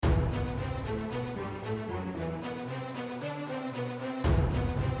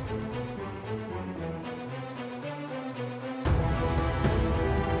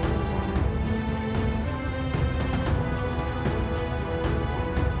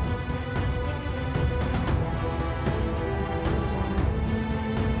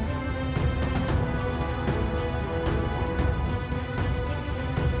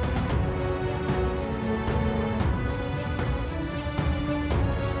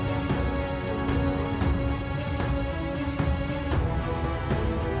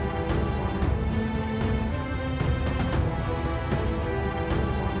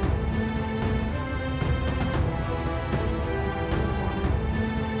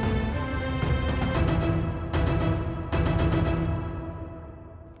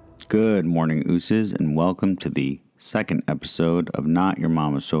Good morning, Ooses, and welcome to the second episode of Not Your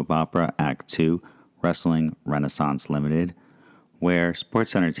Mama's Soap Opera Act 2 Wrestling Renaissance Limited, where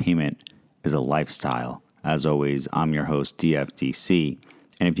sports entertainment is a lifestyle. As always, I'm your host, DFDC,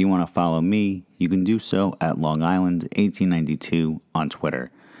 and if you want to follow me, you can do so at Long Island 1892 on Twitter.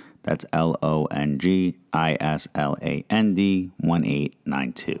 That's LONGISLAND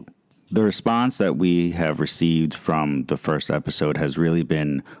 1892. The response that we have received from the first episode has really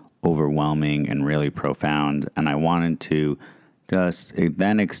been overwhelming and really profound, and I wanted to just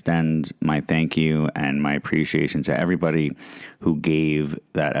then extend my thank you and my appreciation to everybody who gave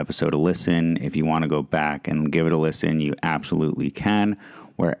that episode a listen. If you want to go back and give it a listen, you absolutely can,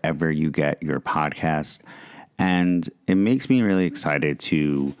 wherever you get your podcast. And it makes me really excited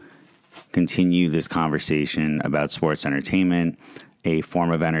to continue this conversation about sports entertainment, a form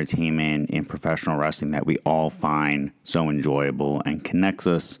of entertainment in professional wrestling that we all find so enjoyable and connects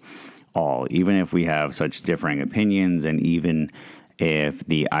us all, even if we have such differing opinions and even if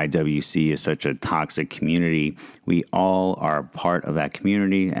the IWC is such a toxic community. We all are part of that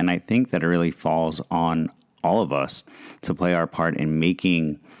community, and I think that it really falls on all of us to play our part in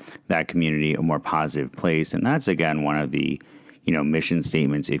making that community a more positive place. And that's, again, one of the mission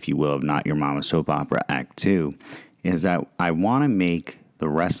statements, if you will, of Not Your Mama's Soap Opera Act 2, is that I want to make the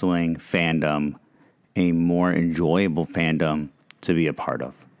wrestling fandom a more enjoyable fandom to be a part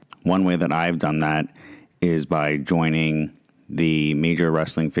of. One way that I've done that is by joining the Major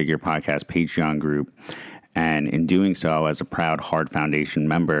Wrestling Figure Podcast Patreon group. And in doing so, as a proud Heart Foundation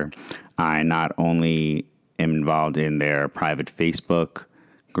member, I not only am involved in their private Facebook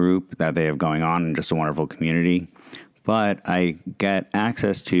group that they have going on and just a wonderful community, but I get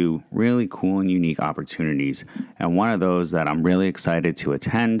access to really cool and unique opportunities. And one of those that I'm really excited to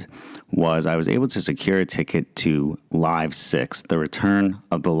attend was I was able to secure a ticket to Live 6, the return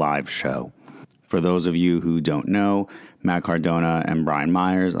of the live show. For those of you who don't know, Matt Cardona and Brian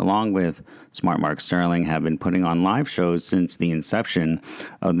Myers, along with Smart Mark Sterling, have been putting on live shows since the inception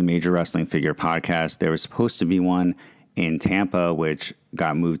of the Major Wrestling Figure Podcast. There was supposed to be one in Tampa, which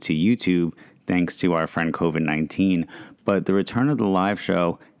got moved to YouTube thanks to our friend COVID-19, but the return of the live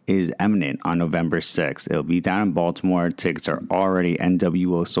show is imminent on November 6th. It'll be down in Baltimore. Tickets are already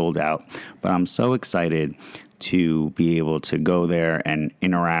NWO sold out, but I'm so excited to be able to go there and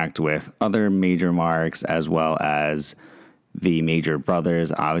interact with other major marks as well as the major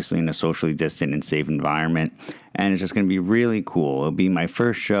brothers, obviously in a socially distant and safe environment. And it's just going to be really cool. It'll be my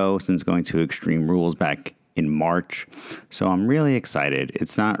first show since going to Extreme Rules back in March. So I'm really excited.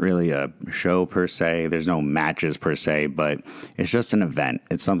 It's not really a show per se. There's no matches per se, but it's just an event.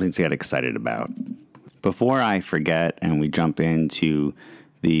 It's something to get excited about. Before I forget and we jump into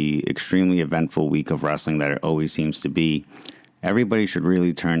the extremely eventful week of wrestling that it always seems to be, everybody should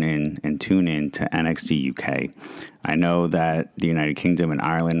really turn in and tune in to NXT UK. I know that the United Kingdom and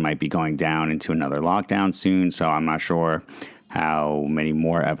Ireland might be going down into another lockdown soon, so I'm not sure how many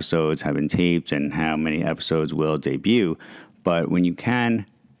more episodes have been taped and how many episodes will debut. But when you can,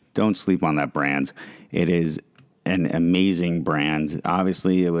 don't sleep on that brand. It is an amazing brand.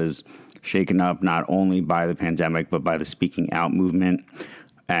 Obviously, it was shaken up not only by the pandemic, but by the speaking out movement.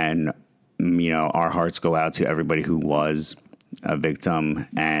 And, our hearts go out to everybody who was a victim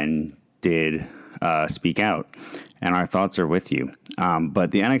and did speak out. And our thoughts are with you.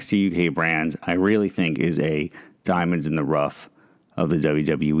 But the NXT UK brand, I really think, is a diamonds in the rough of the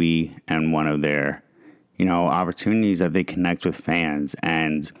WWE and one of their, opportunities that they connect with fans.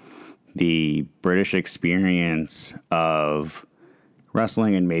 And the British experience of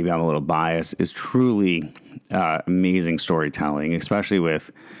wrestling, and maybe I'm a little biased, is truly amazing storytelling, especially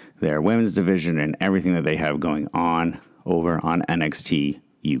with their women's division and everything that they have going on over on NXT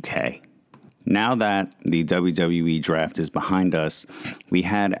UK. Now that the WWE draft is behind us, we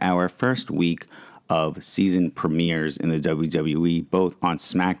had our first week of season premieres in the WWE, both on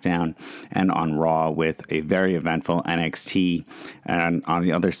SmackDown and on Raw, with a very eventful NXT, and on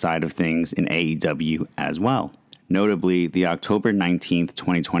the other side of things in AEW as well. Notably, the October 19th,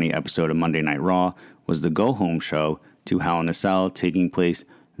 2020 episode of Monday Night Raw was the go-home show to Hell in a Cell, taking place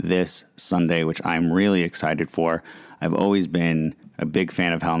this Sunday, which I'm really excited for. I've always been a big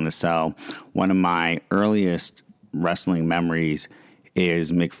fan of Hell in a Cell. One of my earliest wrestling memories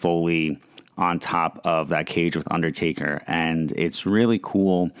is Mick Foley on top of that cage with Undertaker. And it's really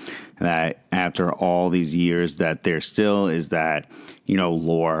cool that after all these years that there still is that,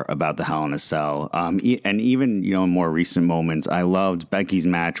 lore about the Hell in a Cell. And even, in more recent moments, I loved Becky's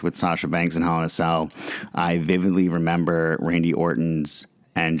match with Sasha Banks in Hell in a Cell. I vividly remember Randy Orton's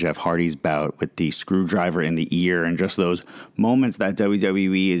and Jeff Hardy's bout with the screwdriver in the ear, and just those moments that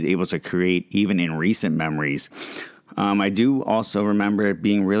WWE is able to create even in recent memories. I do also remember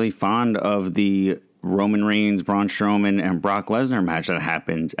being really fond of the Roman Reigns, Braun Strowman, and Brock Lesnar match that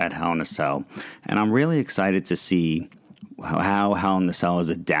happened at Hell in a Cell. And I'm really excited to see how Hell in a Cell is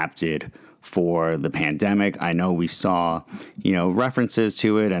adapted for the pandemic. I know we saw, references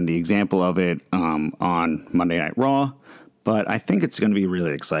to it and the example of it on Monday Night Raw, but I think it's going to be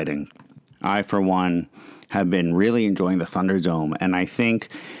really exciting. I, for one, have been really enjoying the Thunderdome, and I think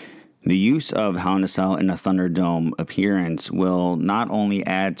the use of Hell in a Cell in a Thunderdome appearance will not only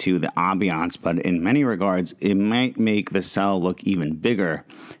add to the ambiance, but in many regards, it might make the cell look even bigger,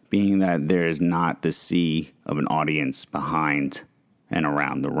 being that there is not the sea of an audience behind and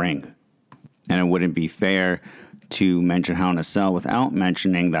around the ring. And it wouldn't be fair to mention Hell in a Cell without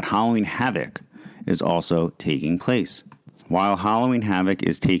mentioning that Halloween Havoc is also taking place. While Halloween Havoc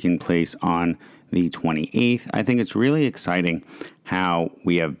is taking place on the 28th, I think it's really exciting how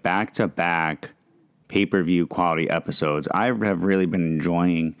we have back-to-back pay-per-view quality episodes. I have really been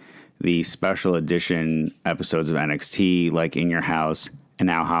enjoying the special edition episodes of NXT, like In Your House and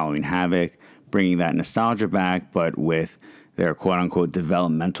now Halloween Havoc, bringing that nostalgia back, but with their quote-unquote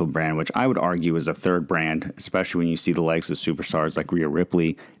developmental brand, which I would argue is a third brand, especially when you see the likes of superstars like Rhea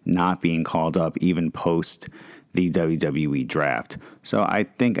Ripley not being called up even post the WWE draft. So I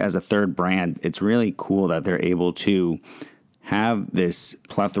think as a third brand, it's really cool that they're able to have this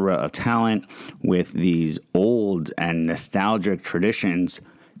plethora of talent with these old and nostalgic traditions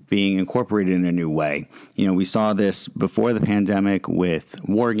being incorporated in a new way. We saw this before the pandemic with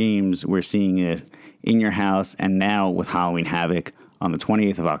War Games. We're seeing it In Your House, and now with Halloween Havoc on the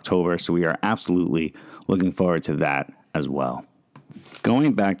 28th of October. So we are absolutely looking forward to that as well.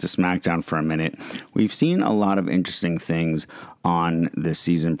 Going back to SmackDown for a minute, we've seen a lot of interesting things on this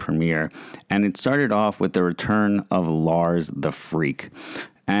season premiere, and it started off with the return of Lars the Freak.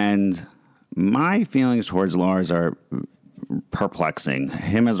 And my feelings towards Lars are perplexing.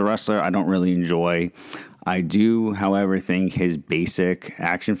 Him as a wrestler, I don't really enjoy. I do, however, think his basic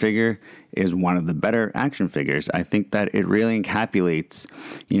action figure is one of the better action figures. I think that it really encapsulates,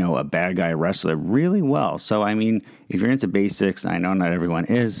 a bad guy wrestler really well. So, if you're into basics, I know not everyone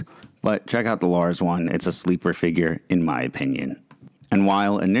is, but check out the Lars one. It's a sleeper figure, in my opinion. And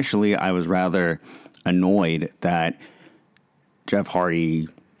while initially I was rather annoyed that Jeff Hardy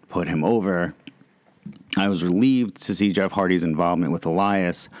put him over, I was relieved to see Jeff Hardy's involvement with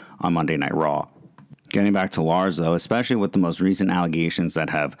Elias on Monday Night Raw. Getting back to Lars, though, especially with the most recent allegations that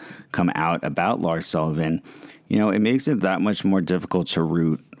have come out about Lars Sullivan, it makes it that much more difficult to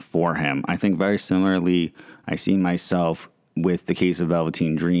root for him. I think very similarly, I see myself with the case of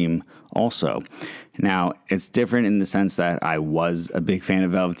Velveteen Dream also. Now, it's different in the sense that I was a big fan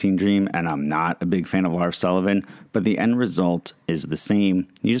of Velveteen Dream and I'm not a big fan of Lars Sullivan, but the end result is the same.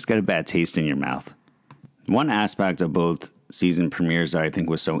 You just get a bad taste in your mouth. One aspect of both season premieres that I think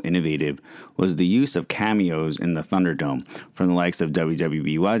was so innovative was the use of cameos in the Thunderdome from the likes of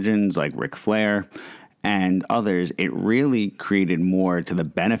WWE legends like Ric Flair and others. It really created more to the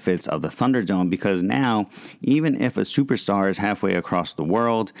benefits of the Thunderdome, because now, even if a superstar is halfway across the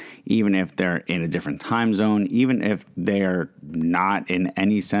world, even if they're in a different time zone, even if they're not in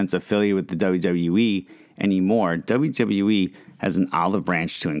any sense affiliated with the WWE anymore, WWE has an olive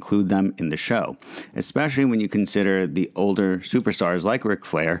branch to include them in the show, especially when you consider the older superstars like Ric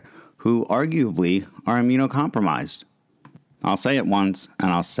Flair, who arguably are immunocompromised. I'll say it once,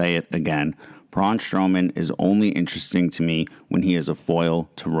 and I'll say it again. Braun Strowman is only interesting to me when he is a foil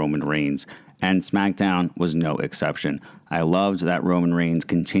to Roman Reigns, and SmackDown was no exception. I loved that Roman Reigns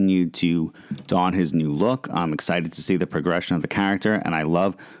continued to don his new look. I'm excited to see the progression of the character, and I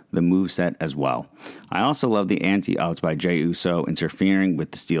love the moveset as well. I also love the ante-ups by Jey Uso interfering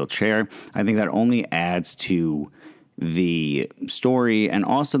with the steel chair. I think that only adds to the story and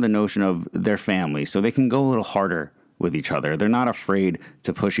also the notion of their family, so they can go a little harder with each other. They're not afraid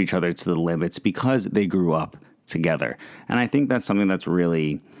to push each other to the limits because they grew up together. And I think that's something that's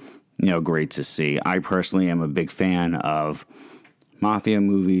really, great to see. I personally am a big fan of mafia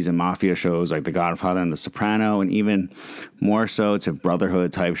movies and mafia shows like The Godfather and The Soprano, and even more so to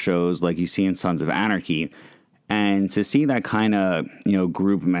brotherhood type shows like you see in Sons of Anarchy. And to see that kind of,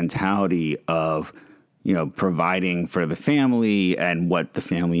 group mentality of, providing for the family and what the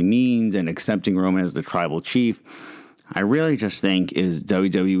family means and accepting Roman as the tribal chief, I really just think is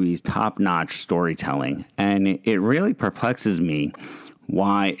WWE's top-notch storytelling. And it really perplexes me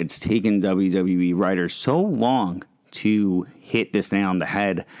why it's taken WWE writers so long to hit this nail on the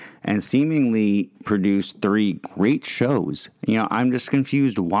head and seemingly produce 3 great shows. I'm just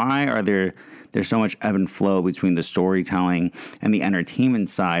confused. Why are there's so much ebb and flow between the storytelling and the entertainment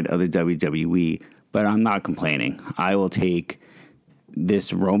side of the WWE? But I'm not complaining. I will take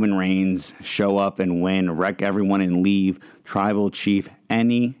this Roman Reigns show up and win, wreck everyone and leave tribal chief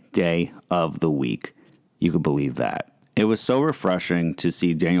any day of the week. You could believe that. It was so refreshing to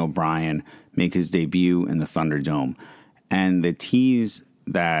see Daniel Bryan make his debut in the Thunderdome. And the tease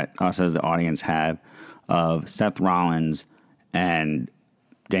that us as the audience had of Seth Rollins and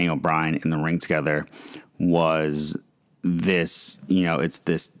Daniel Bryan in the ring together was this, it's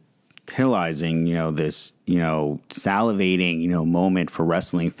this tantalizing, this, salivating, moment for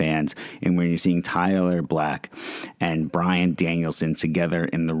wrestling fans. And when you're seeing Tyler Black and Bryan Danielson together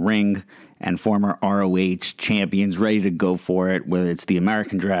in the ring, and former ROH champions ready to go for it, whether it's the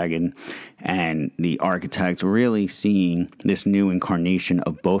American Dragon and the Architect, really seeing this new incarnation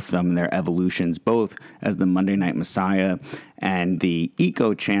of both of them and their evolutions, both as the Monday Night Messiah and the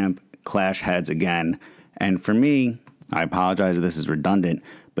Eco Champ clash heads again. And for me, I apologize if this is redundant,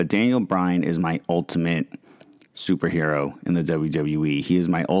 but Daniel Bryan is my ultimate superhero in the WWE. He is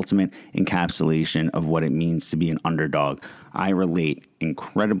my ultimate encapsulation of what it means to be an underdog. I relate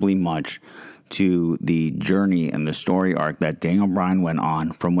incredibly much to the journey and the story arc that Daniel Bryan went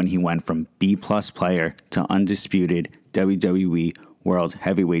on from when he went from B-plus player to undisputed WWE World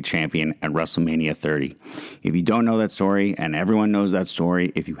Heavyweight Champion at WrestleMania 30. If you don't know that story, and everyone knows that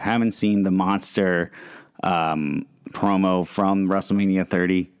story, if you haven't seen the Monster promo from WrestleMania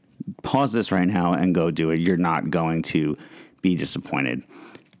 30, pause this right now and go do it. You're not going to be disappointed.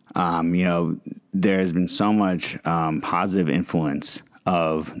 There's been so much positive influence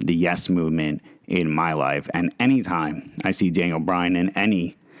of the Yes movement in my life. And anytime I see Daniel Bryan in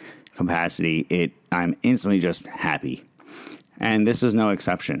any capacity, I'm instantly just happy. And this is no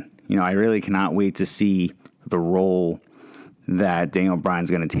exception. I really cannot wait to see the role that Daniel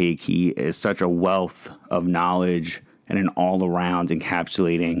Bryan's going to take. He is such a wealth of knowledge and an all-around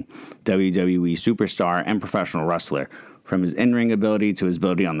encapsulating WWE superstar and professional wrestler. From his in-ring ability to his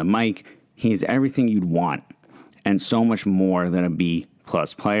ability on the mic, he's everything you'd want and so much more than a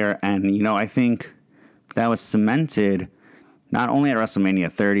B-plus player. And, I think that was cemented not only at WrestleMania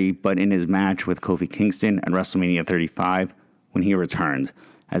 30, but in his match with Kofi Kingston at WrestleMania 35 when he returned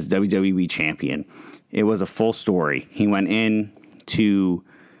as WWE champion. It was a full story. He went in to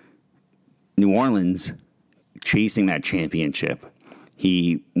New Orleans chasing that championship.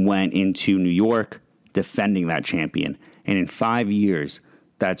 He went into New York defending that champion. And in 5 years,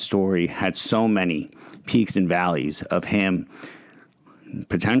 that story had so many peaks and valleys of him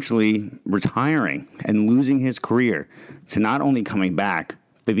potentially retiring and losing his career to not only coming back,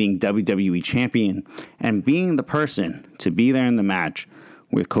 but being WWE champion and being the person to be there in the match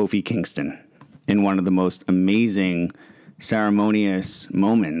with Kofi Kingston in one of the most amazing ceremonious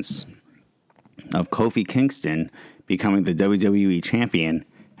moments of Kofi Kingston becoming the WWE champion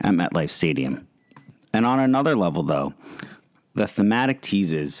at MetLife Stadium. And on another level, though, the thematic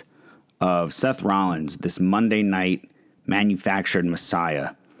teases of Seth Rollins, this Monday night manufactured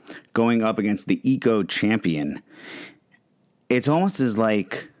messiah, going up against the Eco champion, it's almost as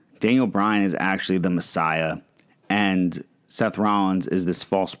like Daniel Bryan is actually the messiah and Seth Rollins is this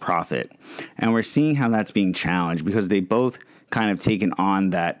false prophet. And we're seeing how that's being challenged because they both kind of taken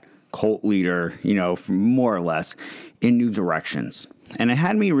on that cult leader, more or less, in new directions. And it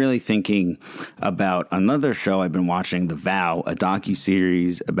had me really thinking about another show I've been watching, The Vow, a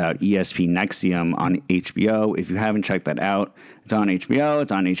docuseries about ESP Nexium on HBO. If you haven't checked that out, it's on HBO.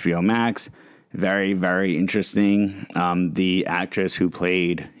 It's on HBO Max. Very, very interesting. The actress who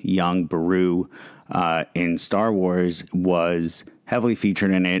played young Beru in Star Wars was heavily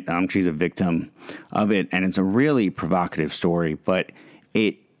featured in it. She's a victim of it, and it's a really provocative story, but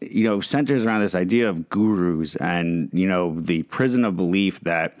it centers around this idea of gurus and, the prison of belief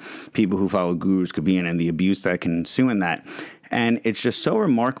that people who follow gurus could be in and the abuse that can ensue in that. And it's just so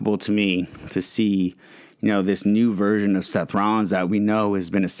remarkable to me to see, this new version of Seth Rollins that we know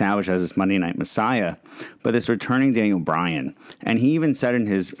has been established as this Monday Night Messiah, but this returning Daniel Bryan. And he even said in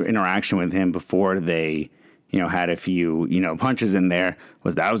his interaction with him before they, had a few, punches in there,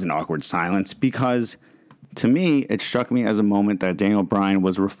 that was an awkward silence because to me, it struck me as a moment that Daniel Bryan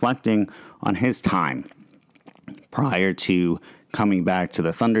was reflecting on his time prior to coming back to the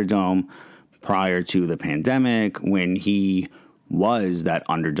Thunderdome, prior to the pandemic, when he was that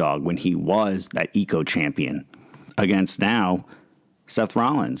underdog, when he was that Eco champion against now Seth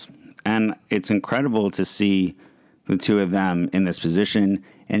Rollins. And it's incredible to see the two of them in this position,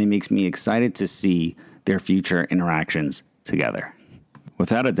 and it makes me excited to see their future interactions together.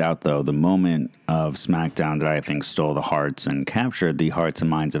 Without a doubt, though, the moment of SmackDown that I think stole the hearts and captured the hearts and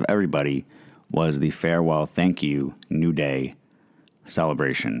minds of everybody was the farewell thank you New Day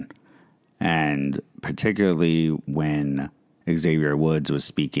celebration. And particularly when Xavier Woods was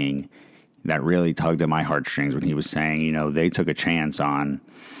speaking, that really tugged at my heartstrings when he was saying, you know, they took a chance on,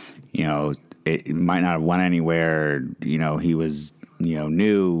 you know, it might not have went anywhere. You know, he was, you know,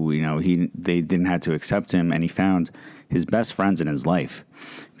 new, you know, they didn't have to accept him, and he found his best friends in his life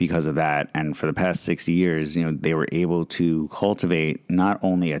because of that. And for the past 6 years, you know, they were able to cultivate not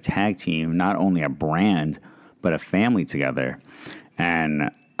only a tag team, not only a brand, but a family together.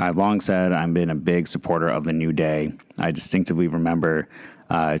 And I've long said I've been a big supporter of the New Day. I distinctively remember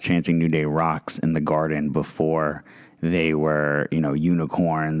chanting New Day rocks in the Garden before they were, you know,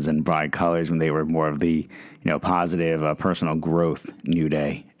 unicorns and bright colors, when they were more of the, you know, positive personal growth New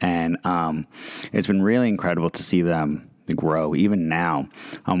Day. And it's been really incredible to see them grow. Even now,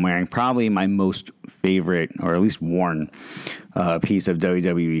 I'm wearing probably my most favorite, or at least worn, piece of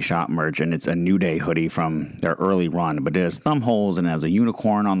WWE shop merch, and it's a New Day hoodie from their early run. But it has thumb holes and it has a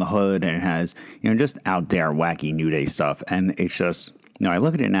unicorn on the hood, and it has, you know, just out there wacky New Day stuff. And it's just, you know, I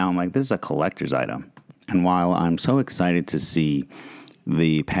look at it now, I'm like, this is a collector's item. And while I'm so excited to see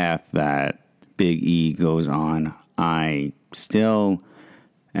the path that Big E goes on, I still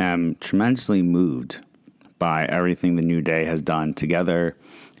am tremendously moved by everything the New Day has done together,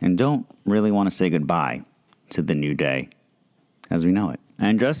 and don't really want to say goodbye to the New Day as we know it.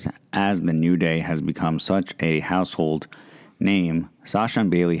 And just as the New Day has become such a household name, Sasha and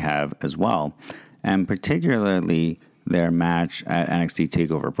Bayley have as well, and particularly their match at NXT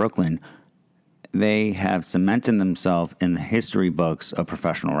TakeOver Brooklyn, they have cemented themselves in the history books of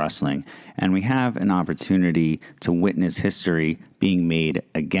professional wrestling, and we have an opportunity to witness history being made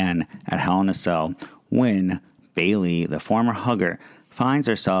again at Hell in a Cell when Bayley, the former hugger, finds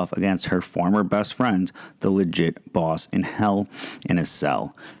herself against her former best friend, the legit boss in Hell in a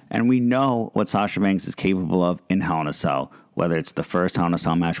Cell. And we know what Sasha Banks is capable of in Hell in a Cell, whether it's the first Hell in a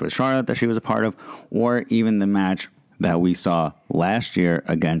Cell match with Charlotte that she was a part of, or even the match that we saw last year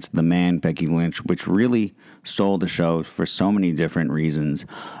against the man, Becky Lynch, which really stole the show for so many different reasons.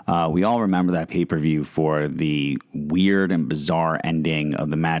 We all remember that pay-per-view for the weird and bizarre ending of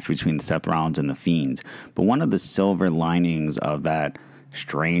the match between Seth Rollins and The Fiend. But one of the silver linings of that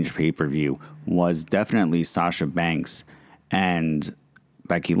strange pay-per-view was definitely Sasha Banks and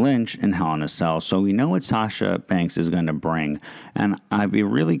Becky Lynch in Hell in a Cell. So we know what Sasha Banks is going to bring, and it'd be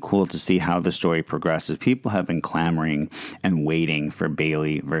really cool to see how the story progresses. People have been clamoring and waiting for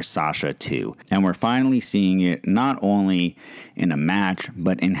Bayley versus Sasha too, and we're finally seeing it not only in a match,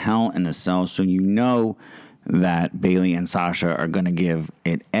 but in Hell in a Cell. So you know that Bayley and Sasha are going to give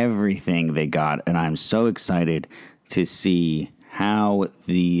it everything they got, and I'm so excited to see how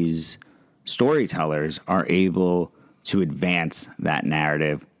these storytellers are able to advance that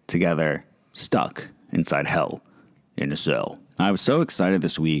narrative together, stuck inside Hell in a Cell. I was so excited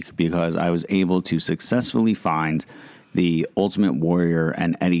this week because I was able to successfully find the Ultimate Warrior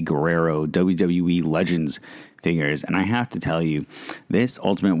and Eddie Guerrero WWE Legends figures, and I have to tell you, this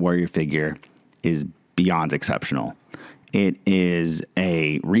Ultimate Warrior figure is beyond exceptional. It is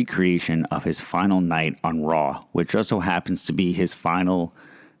a recreation of his final night on Raw, which just so happens to be his final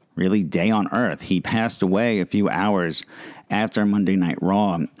really day on Earth. He passed away a few hours after Monday Night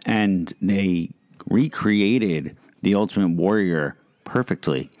Raw, and they recreated the Ultimate Warrior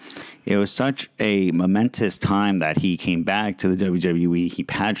perfectly. It was such a momentous time that he came back to the WWE. He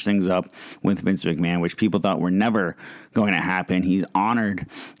patched things up with Vince McMahon, which people thought were never going to happen. He's honored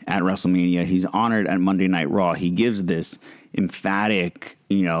at WrestleMania. He's honored at Monday Night Raw. He gives this emphatic,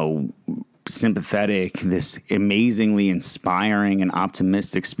 you know, sympathetic, this amazingly inspiring and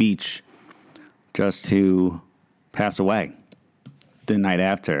optimistic speech just to pass away the night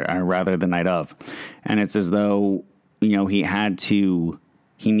after, or rather the night of. And it's as though, you know, he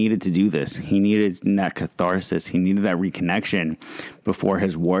needed to do this. He needed that catharsis. He needed that reconnection before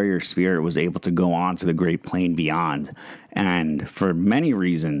his warrior spirit was able to go on to the great plane beyond. And for many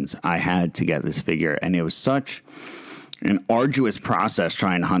reasons, I had to get this figure, and it was such an arduous process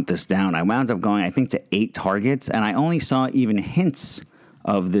trying to hunt this down. I wound up going, I think, to 8 Targets, and I only saw even hints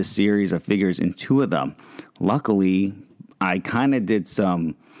of this series of figures in 2 of them. Luckily, I kind of did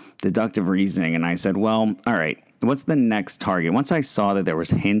some deductive reasoning, and I said, well, all right, what's the next Target? Once I saw that there was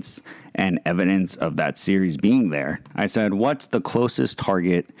hints and evidence of that series being there, I said, what's the closest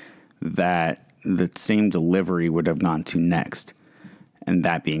Target that the same delivery would have gone to next? And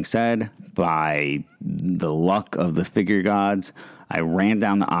that being said, by the luck of the figure gods, I ran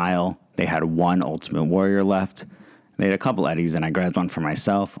down the aisle. They had one Ultimate Warrior left. They had a couple Eddies, and I grabbed one for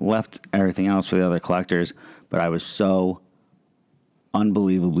myself, left everything else for the other collectors, but I was so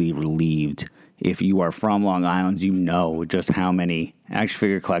unbelievably relieved. If you are from Long Island, you know just how many action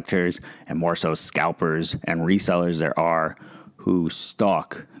figure collectors and more so scalpers and resellers there are who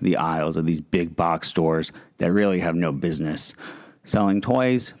stalk the aisles of these big box stores that really have no business selling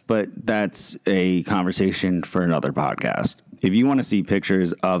toys, but that's a conversation for another podcast. If you want to see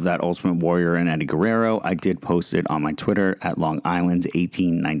pictures of that Ultimate Warrior and Eddie Guerrero, I did post it on my Twitter at Long Island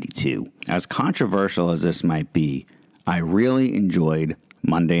 1892. As controversial as this might be, I really enjoyed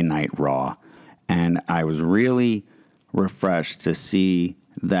Monday Night Raw, and I was really refreshed to see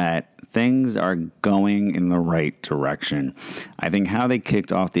that things are going in the right direction. I think how they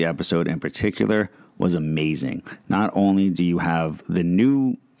kicked off the episode in particular was amazing. Not only do you have the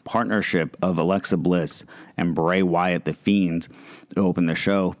new partnership of Alexa Bliss and Bray Wyatt, the Fiend, to open the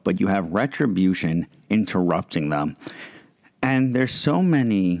show, but you have Retribution interrupting them. And there's so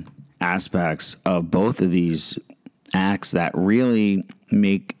many aspects of both of these acts that really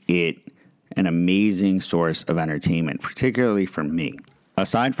make it an amazing source of entertainment, particularly for me.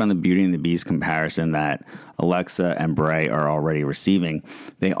 Aside from the Beauty and the Beast comparison that Alexa and Bray are already receiving,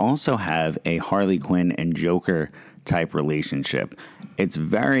 they also have a Harley Quinn and Joker type relationship. It's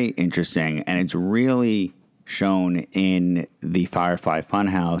very interesting, and it's really shown in the Firefly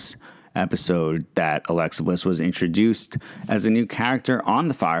Funhouse episode that Alexa Bliss was introduced as a new character on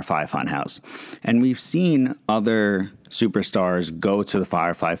the Firefly Funhouse. And we've seen other superstars go to the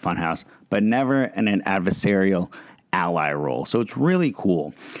Firefly Funhouse, but never in an adversarial ally role. So it's really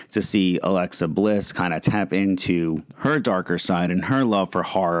cool to see Alexa Bliss kind of tap into her darker side and her love for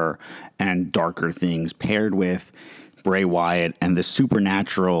horror and darker things paired with Bray Wyatt and the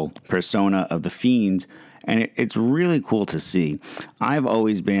supernatural persona of the Fiend. And it's really cool to see. I've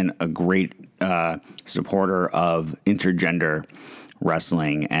always been a great supporter of intergender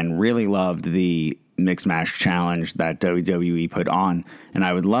wrestling and really loved the Mixed Match Challenge that WWE put on. And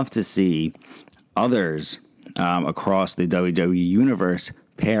I would love to see others across the WWE universe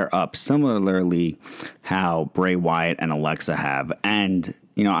pair up similarly how Bray Wyatt and Alexa have. And,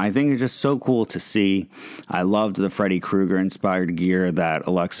 you know, I think it's just so cool to see. I loved the Freddy Krueger inspired gear that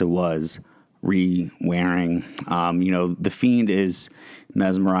Alexa was re-wearing. The Fiend is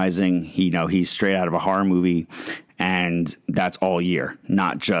mesmerizing. He's straight out of a horror movie, and that's all year,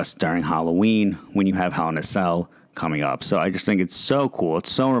 not just during Halloween when you have Hell in a Cell coming up. So I just think it's so cool.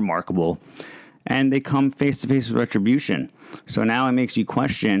 It's so remarkable. And they come face to face with Retribution. So now it makes you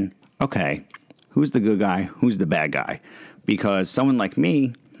question, okay, who's the good guy? Who's the bad guy? Because someone like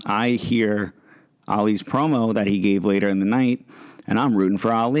me, I hear Ali's promo that he gave later in the night, and I'm rooting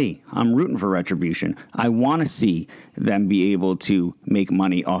for Ali. I'm rooting for Retribution. I want to see them be able to make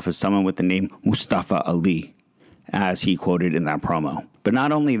money off of someone with the name Mustafa Ali, as he quoted in that promo. But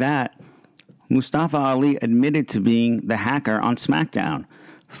not only that, Mustafa Ali admitted to being the hacker on SmackDown.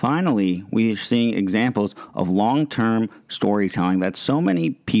 Finally, we are seeing examples of long-term storytelling that so many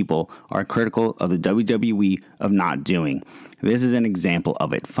people are critical of the WWE of not doing. This is an example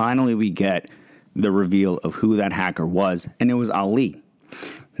of it. Finally, we get the reveal of who that hacker was, and it was Ali.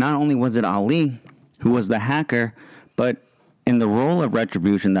 Not only was it Ali who was the hacker, but in the role of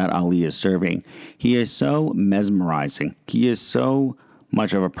Retribution that Ali is serving, he is so mesmerizing. He is so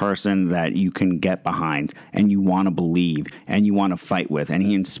much of a person that you can get behind and you want to believe and you want to fight with. And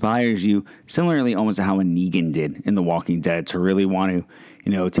he inspires you similarly almost to how a Negan did in The Walking Dead, to really want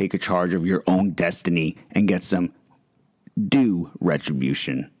to, take a charge of your own destiny and get some due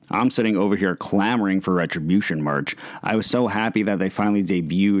retribution. I'm sitting over here clamoring for Retribution merch. I was so happy that they finally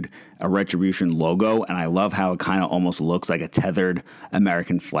debuted a Retribution logo, and I love how it kind of almost looks like a tethered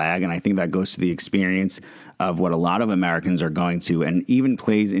American flag, and I think that goes to the experience of what a lot of Americans are going to, and even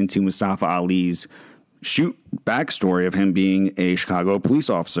plays into Mustafa Ali's backstory of him being a Chicago police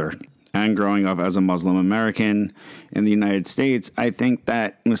officer and growing up as a Muslim American in the United States. I think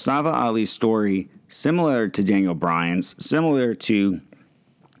that Mustafa Ali's story, similar to Daniel Bryan's, similar to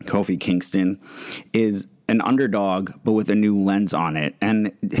Kofi Kingston, is an underdog, but with a new lens on it.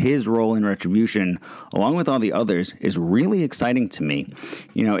 And his role in Retribution, along with all the others, is really exciting to me.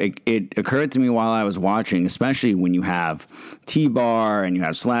 It occurred to me while I was watching, especially when you have T-Bar and you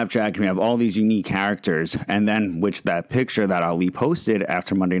have Slapjack and you have all these unique characters, and then that picture that Ali posted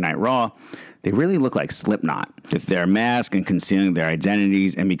after Monday Night Raw, they really look like Slipknot, with their mask and concealing their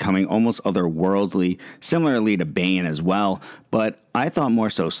identities and becoming almost otherworldly, similarly to Bane as well. But I thought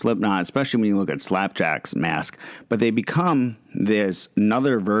more so Slipknot, especially when you look at Slapjack's mask. But they become this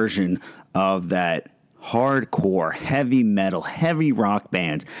another version of that hardcore, heavy metal, heavy rock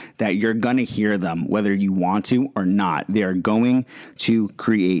bands that you're going to hear them whether you want to or not. They're going to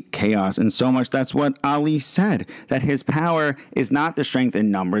create chaos. And so much that's what Ali said, that his power is not the strength in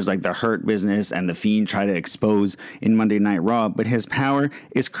numbers like the Hurt Business and the Fiend try to expose in Monday Night Raw, but his power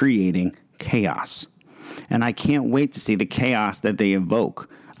is creating chaos. And I can't wait to see the chaos that they evoke.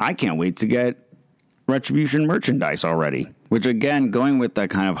 I can't wait to get Retribution merchandise already. Which, again, going with that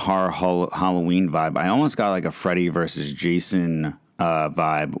kind of horror Halloween vibe, I almost got like a Freddy versus Jason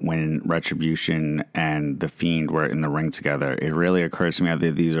vibe when Retribution and The Fiend were in the ring together. It really occurs to me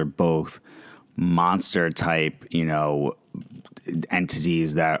that these are both monster type,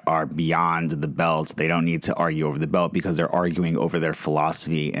 entities that are beyond the belt. They don't need to argue over the belt because they're arguing over their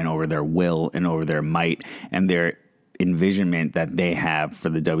philosophy and over their will and over their might and their envisionment that they have for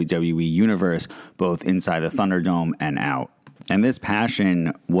the WWE universe, both inside the Thunderdome and out. And this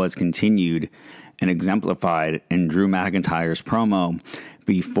passion was continued and exemplified in Drew McIntyre's promo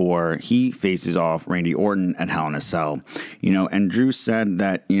before he faces off Randy Orton at Hell in a Cell. And Drew said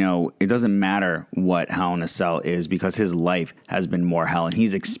that, it doesn't matter what Hell in a Cell is because his life has been more hell and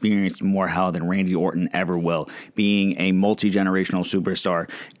he's experienced more hell than Randy Orton ever will, being a multi-generational superstar,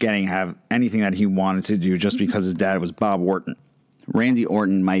 have anything that he wanted to do just because his dad was Bob Orton. Randy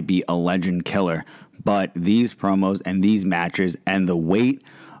Orton might be a legend killer, but these promos and these matches and the weight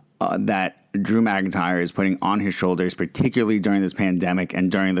that Drew McIntyre is putting on his shoulders, particularly during this pandemic and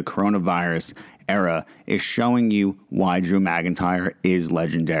during the coronavirus era, is showing you why Drew McIntyre is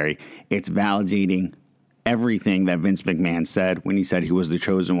legendary. It's validating everything that Vince McMahon said when he said he was the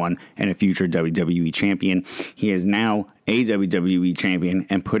chosen one and a future WWE champion. He is now a WWE champion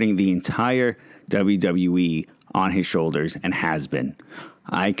and putting the entire WWE on his shoulders and has been.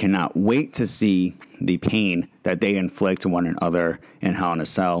 I cannot wait to see the pain that they inflict to one another in Hell in a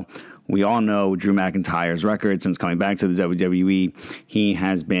Cell. We all know Drew McIntyre's record since coming back to the WWE. He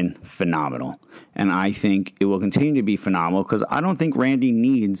has been phenomenal. And I think it will continue to be phenomenal because I don't think Randy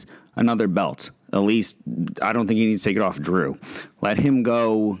needs another belt. At least, I don't think he needs to take it off Drew. Let him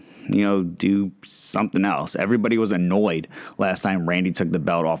go, do something else. Everybody was annoyed last time Randy took the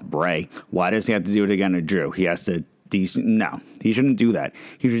belt off Bray. Why does he have to do it again to Drew? He has to No, he shouldn't do that.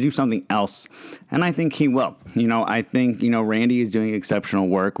 He should do something else. And I think he will. I think, Randy is doing exceptional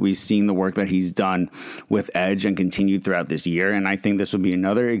work. We've seen the work that he's done with Edge and continued throughout this year. And I think this will be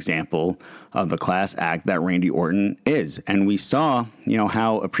another example of the class act that Randy Orton is. And we saw,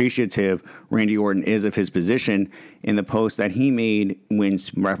 how appreciative Randy Orton is of his position in the post that he made when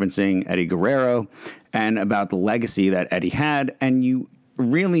referencing Eddie Guerrero and about the legacy that Eddie had. And you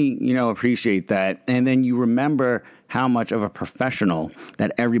really, appreciate that. And then you remember how much of a professional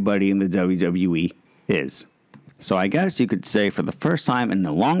that everybody in the WWE is. So I guess you could say for the first time in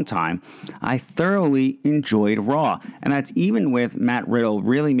a long time, I thoroughly enjoyed Raw. And that's even with Matt Riddle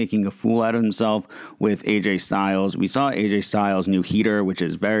really making a fool out of himself with AJ Styles. We saw AJ Styles' new heater, which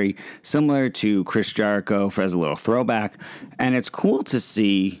is very similar to Chris Jericho as a little throwback. And it's cool to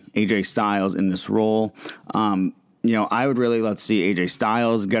see AJ Styles in this role. I would really love to see AJ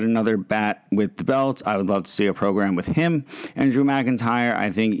Styles get another bat with the belt. I would love to see a program with him and Drew McIntyre. I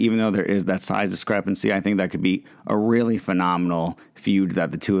think even though there is that size discrepancy, I think that could be a really phenomenal feud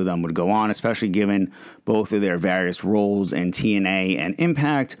that the two of them would go on, especially given both of their various roles in TNA and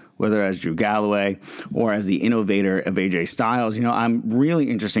Impact, whether as Drew Galloway or as the innovator of AJ Styles. I'm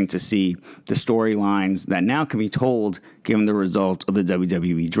really interested to see the storylines that now can be told given the results of the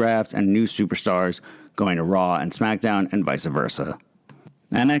WWE draft and new superstars going to Raw and SmackDown and vice versa.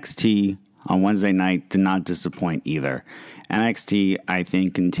 NXT on Wednesday night did not disappoint either. NXT, I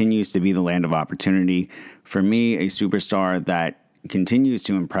think, continues to be the land of opportunity. For me, a superstar that continues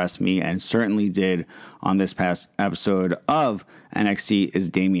to impress me and certainly did on this past episode of NXT is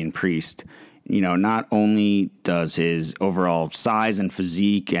Damian Priest. Not only does his overall size and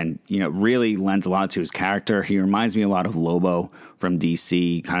physique and, really lends a lot to his character. He reminds me a lot of Lobo from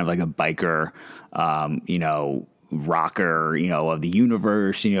DC, kind of like a biker, rocker, of the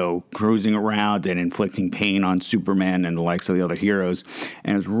universe, cruising around and inflicting pain on Superman and the likes of the other heroes.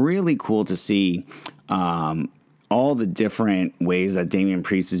 And it's really cool to see, all the different ways that Damian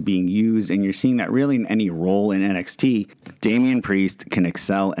Priest is being used, and you're seeing that really in any role in NXT, Damian Priest can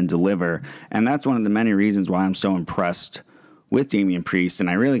excel and deliver, and that's one of the many reasons why I'm so impressed with Damian Priest, and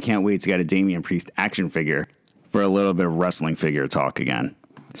I really can't wait to get a Damian Priest action figure for a little bit of wrestling figure talk again.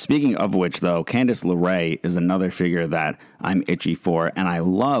 Speaking of which, though, Candice LeRae is another figure that I'm itchy for, and I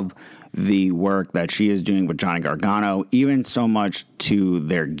love the work that she is doing with Johnny Gargano, even so much to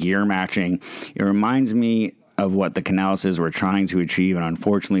their gear matching. It reminds me of what the Canalises were trying to achieve, and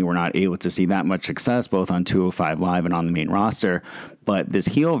unfortunately we're not able to see that much success both on 205 Live and on the main roster. But this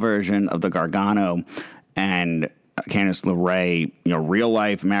heel version of the Gargano and Candice LeRae, real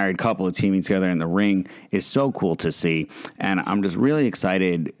life married couple teaming together in the ring is so cool to see. And I'm just really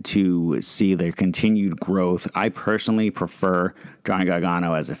excited to see their continued growth. I personally prefer Johnny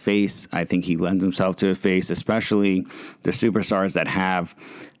Gargano as a face. I think he lends himself to a face, especially the superstars that have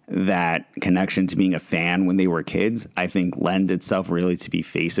that connection to being a fan when they were kids, I think lend itself really to be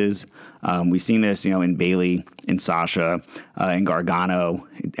faces. We've seen this, in Bayley, in Sasha, in Gargano,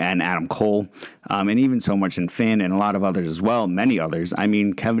 and Adam Cole, and even so much in Finn and a lot of others as well, many others. I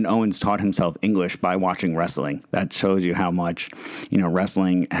mean, Kevin Owens taught himself English by watching wrestling. That shows you how much,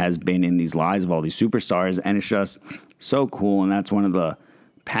 wrestling has been in these lives of all these superstars, and it's just so cool, and that's one of the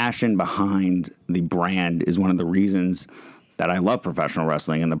passion behind the brand is one of the reasons that I love professional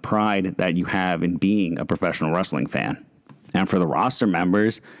wrestling and the pride that you have in being a professional wrestling fan. And for the roster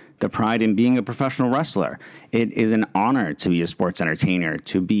members, the pride in being a professional wrestler. It is an honor to be a sports entertainer,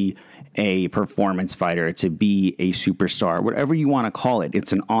 to be a performance fighter, to be a superstar, whatever you want to call it.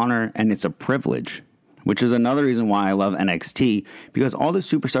 It's an honor and it's a privilege, which is another reason why I love NXT, because all the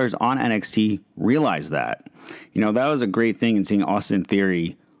superstars on NXT realize that. That was a great thing in seeing Austin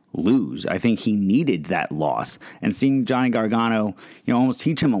Theory lose. I think he needed that loss, and seeing Johnny Gargano, almost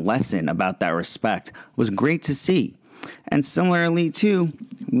teach him a lesson about that respect was great to see. And similarly too,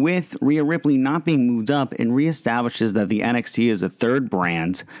 with Rhea Ripley not being moved up, it reestablishes that the NXT is a third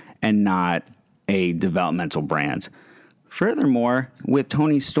brand and not a developmental brand. Furthermore, with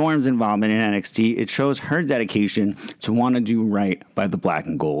Toni Storm's involvement in NXT, it shows her dedication to want to do right by the black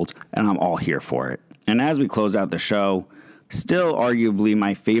and gold, and I'm all here for it. And as we close out the show, still arguably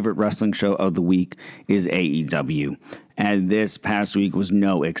my favorite wrestling show of the week is AEW. And this past week was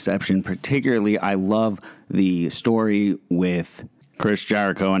no exception. Particularly, I love the story with Chris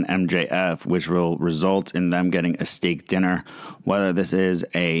Jericho and MJF, which will result in them getting a steak dinner. Whether this is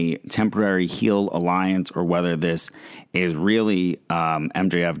a temporary heel alliance or whether this is really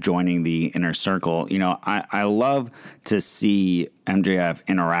MJF joining the inner circle. I love to see MJF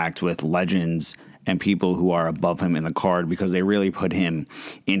interact with legends and people who are above him in the card because they really put him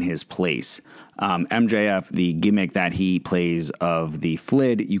in his place. MJF, the gimmick that he plays of the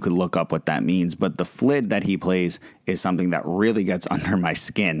Flid, you could look up what that means, but the Flid that he plays is something that really gets under my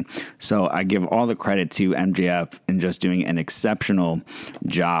skin. So I give all the credit to MJF in just doing an exceptional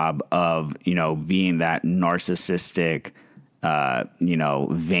job of, being that narcissistic,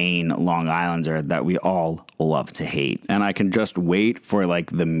 vain Long Islander that we all love to hate. And I can just wait for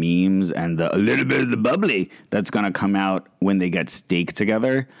the memes and a little bit of the bubbly that's going to come out when they get steak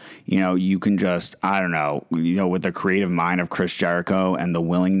together. You can just, with the creative mind of Chris Jericho and the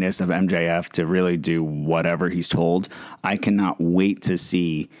willingness of MJF to really do whatever he's told, I cannot wait to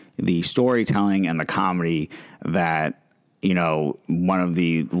see the storytelling and the comedy that one of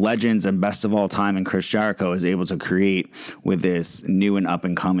the legends and best of all time in Chris Jericho is able to create with this new and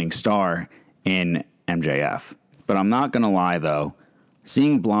up-and-coming star in MJF. But I'm not going to lie, though.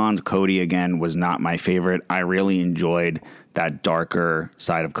 Seeing blonde Cody again was not my favorite. I really enjoyed that darker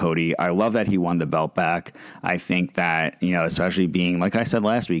side of Cody. I love that he won the belt back. I think that, especially being, like I said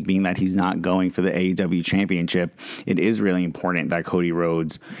last week, being that he's not going for the AEW championship, it is really important that Cody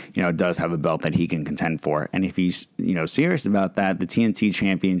Rhodes, does have a belt that he can contend for. And if he's, serious about that, the TNT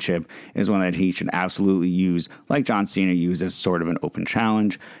championship is one that he should absolutely use, like John Cena used, as sort of an open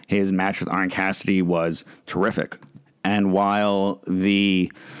challenge. His match with Orange Cassidy was terrific. And while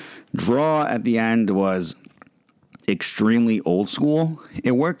the draw at the end was extremely old school,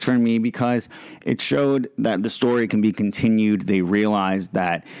 it worked for me because it showed that the story can be continued. They realized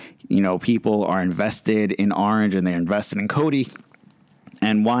that, people are invested in Orange and they're invested in Cody.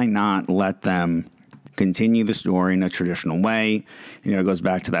 And why not let them continue the story in a traditional way? It goes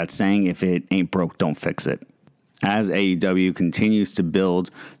back to that saying, if it ain't broke, don't fix it. As AEW continues to build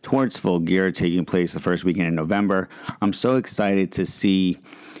towards Full Gear taking place the first weekend in November, I'm so excited to see,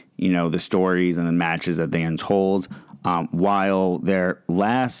 the stories and the matches that they untold. While their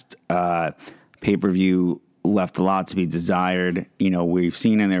last pay-per-view left a lot to be desired, we've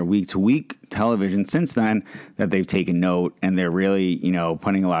seen in their week-to-week television since then that they've taken note and they're really,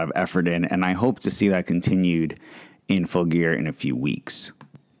 putting a lot of effort in. And I hope to see that continued in Full Gear in a few weeks.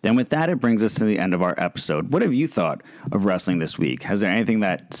 Then with that, it brings us to the end of our episode. What have you thought of wrestling this week? Has there anything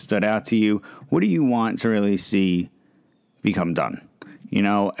that stood out to you? What do you want to really see become done?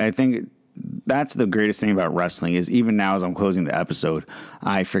 I think that's the greatest thing about wrestling is even now as I'm closing the episode,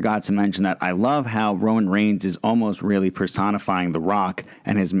 I forgot to mention that I love how Roman Reigns is almost really personifying The Rock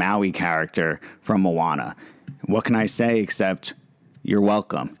and his Maui character from Moana. What can I say except you're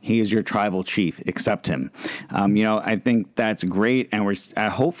welcome? He is your tribal chief. Accept him. I think that's great. And we're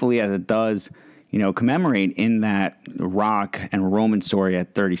hopefully, as it does, commemorate in that Rock and Roman story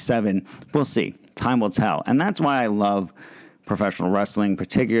at 37. We'll see. Time will tell. And that's why I love professional wrestling,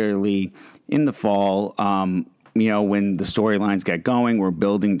 particularly in the fall. When the storylines get going, we're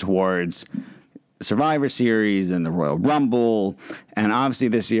building towards Survivor Series and the Royal Rumble. And obviously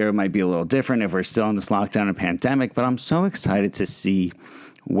this year might be a little different if we're still in this lockdown and pandemic, but I'm so excited to see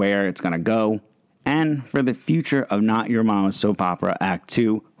where it's going to go and for the future of Not Your Mama's Soap Opera Act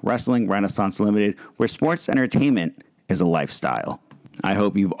 2, Wrestling Renaissance Limited, where sports entertainment is a lifestyle. I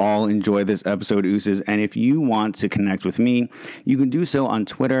hope you've all enjoyed this episode, Ooses, and if you want to connect with me, you can do so on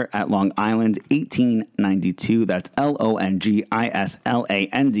Twitter at Long Island 1892. That's LONGISLAND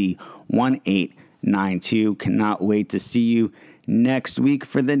 1892. Cannot wait to see you next week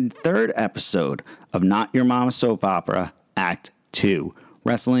for the third episode of Not Your Mama's Soap Opera Act 2,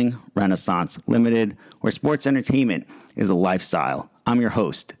 Wrestling Renaissance Limited, where sports entertainment is a lifestyle. I'm your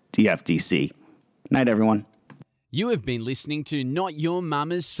host, DFDC. Night, everyone. You have been listening to Not Your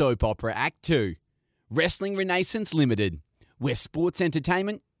Mama's Soap Opera Act 2, Wrestling Renaissance Limited, where sports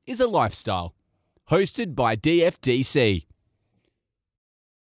entertainment is a lifestyle. Hosted by DFDC.